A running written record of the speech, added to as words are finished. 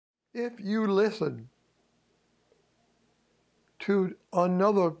If you listen to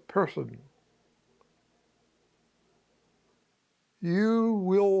another person, you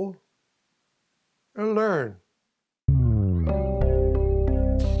will learn.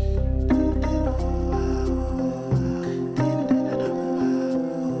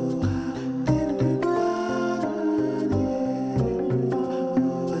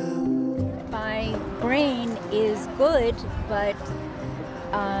 My brain is good, but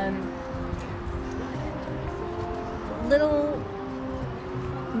little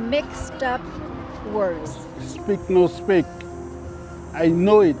mixed up words. Speak, no speak. I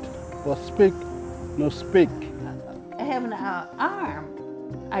know it, but speak, no speak. I have an arm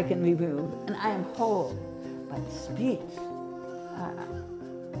I can remove, and I am whole. But speech,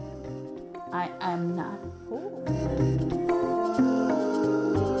 I'm not whole.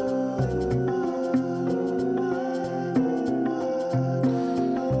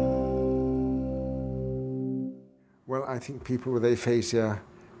 Well, I think people with aphasia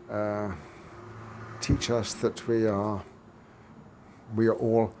teach us that we are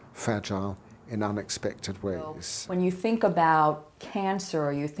all fragile in unexpected ways. When you think about cancer,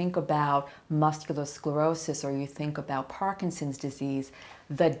 or you think about muscular sclerosis, or you think about Parkinson's disease,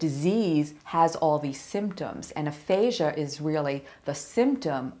 the disease has all these symptoms, and aphasia is really the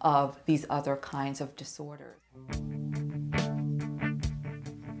symptom of these other kinds of disorders.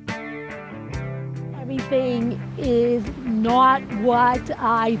 Everything is not what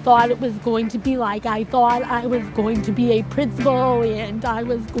I thought it was going to be like. I thought I was going to be a principal and I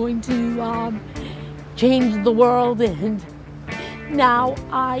was going to change the world, and now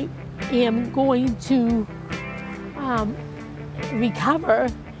I am going to recover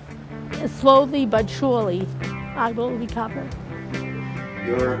slowly but surely. I will recover.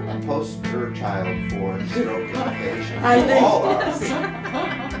 You're a poster child for stroke and aphasia. I think all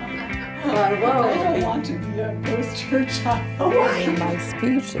are. I don't want to be a poster child. My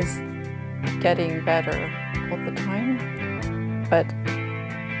speech is getting better all the time, but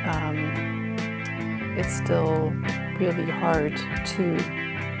it's still really hard to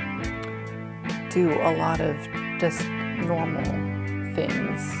do a lot of just normal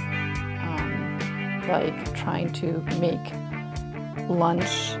things, like trying to make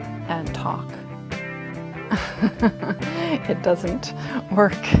lunch and talk. It doesn't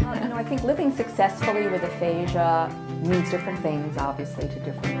work. I think living successfully with aphasia means different things, obviously, to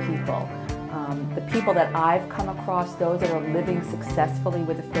different people. The people that I've come across, those that are living successfully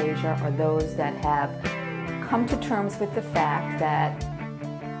with aphasia, are those that have come to terms with the fact that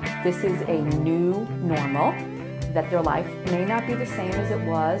this is a new normal, that their life may not be the same as it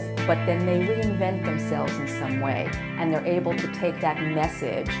was, but then they reinvent themselves in some way, and they're able to take that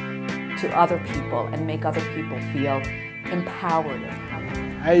message to other people and make other people feel empowered.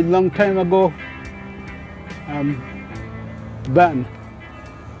 A long time ago, band,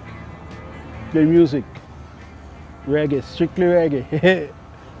 play music, reggae, strictly reggae.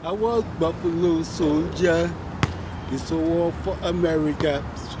 I was Buffalo soldier, it's a war for America,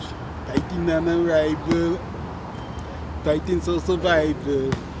 fighting an arrival, fighting for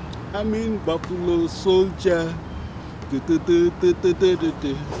survival. I'm in Buffalo soldier.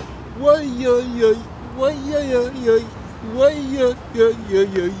 Why yo yo, why yo yo yo, why yo yo yo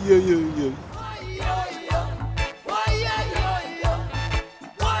yo yo yo yo.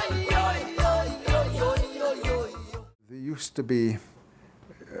 There used to be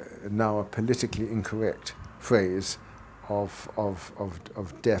now a politically incorrect phrase of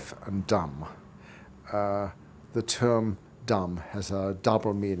deaf and dumb. The term dumb has a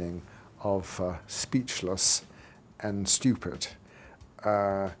double meaning of speechless and stupid.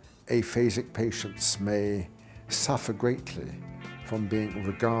 Aphasic patients may suffer greatly from being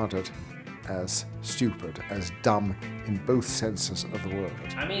regarded as stupid, as dumb in both senses of the word.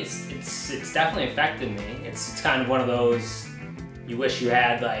 I mean, it's definitely affected me. It's kind of one of those, you wish you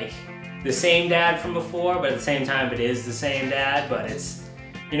had like the same dad from before, but at the same time it is the same dad, but it's,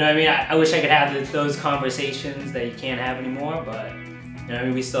 you know what I mean? I wish I could have those conversations that you can't have anymore, but you know what I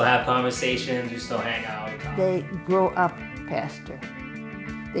mean? We still have conversations, we still hang out. They grow up faster.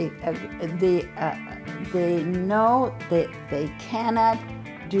 They know that they cannot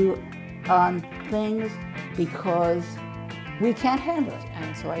do things because we can't handle it.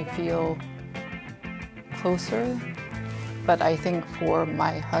 And so I feel closer, but I think for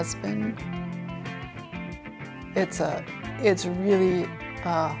my husband, it's really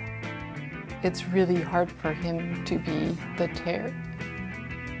hard for him to be the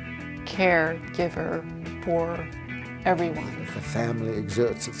caregiver for everyone. If the family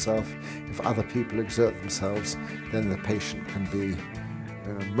exerts itself, if other people exert themselves, then the patient can be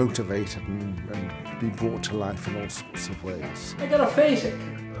motivated and be brought to life in all sorts of ways. I got aphasic.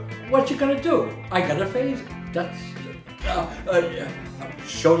 What you gonna do? I got aphasic. That's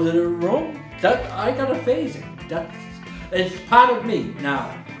show to the room. That I got aphasic. It's part of me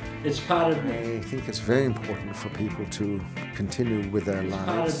now. It's part of me. I think it's very important for people to continue with their lives.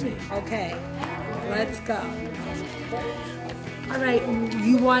 Part of me. Okay, let's go. All right,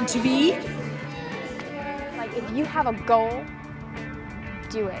 you want to be? Like if you have a goal,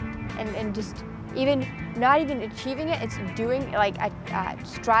 do it. And just even, not even achieving it, it's doing, like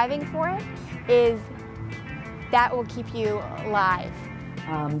striving for it, that will keep you alive.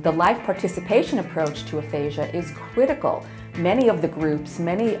 The life participation approach to aphasia is critical. Many of the groups,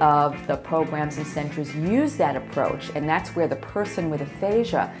 many of the programs and centers use that approach, and that's where the person with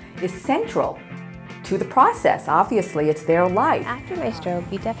aphasia is central to the process. Obviously, it's their life. After my stroke,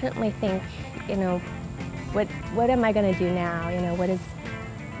 you definitely think, you know, what am I going to do now? You know, what is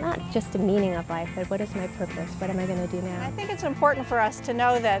not just the meaning of life, but what is my purpose? What am I going to do now? I think it's important for us to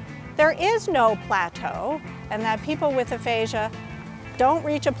know that there is no plateau, and that people with aphasia don't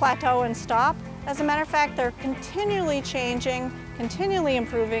reach a plateau and stop. As a matter of fact, they're continually changing, continually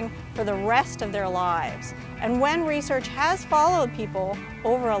improving for the rest of their lives. And when research has followed people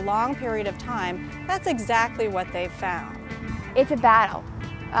over a long period of time, that's exactly what they've found. It's a battle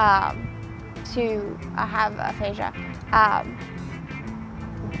to have aphasia,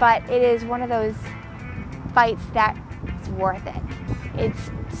 but it is one of those fights that's worth it.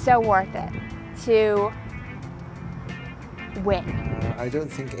 It's so worth it to win. I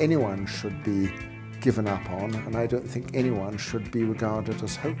don't think anyone should be given up on, and I don't think anyone should be regarded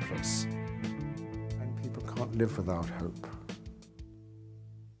as hopeless. And people can't live without hope.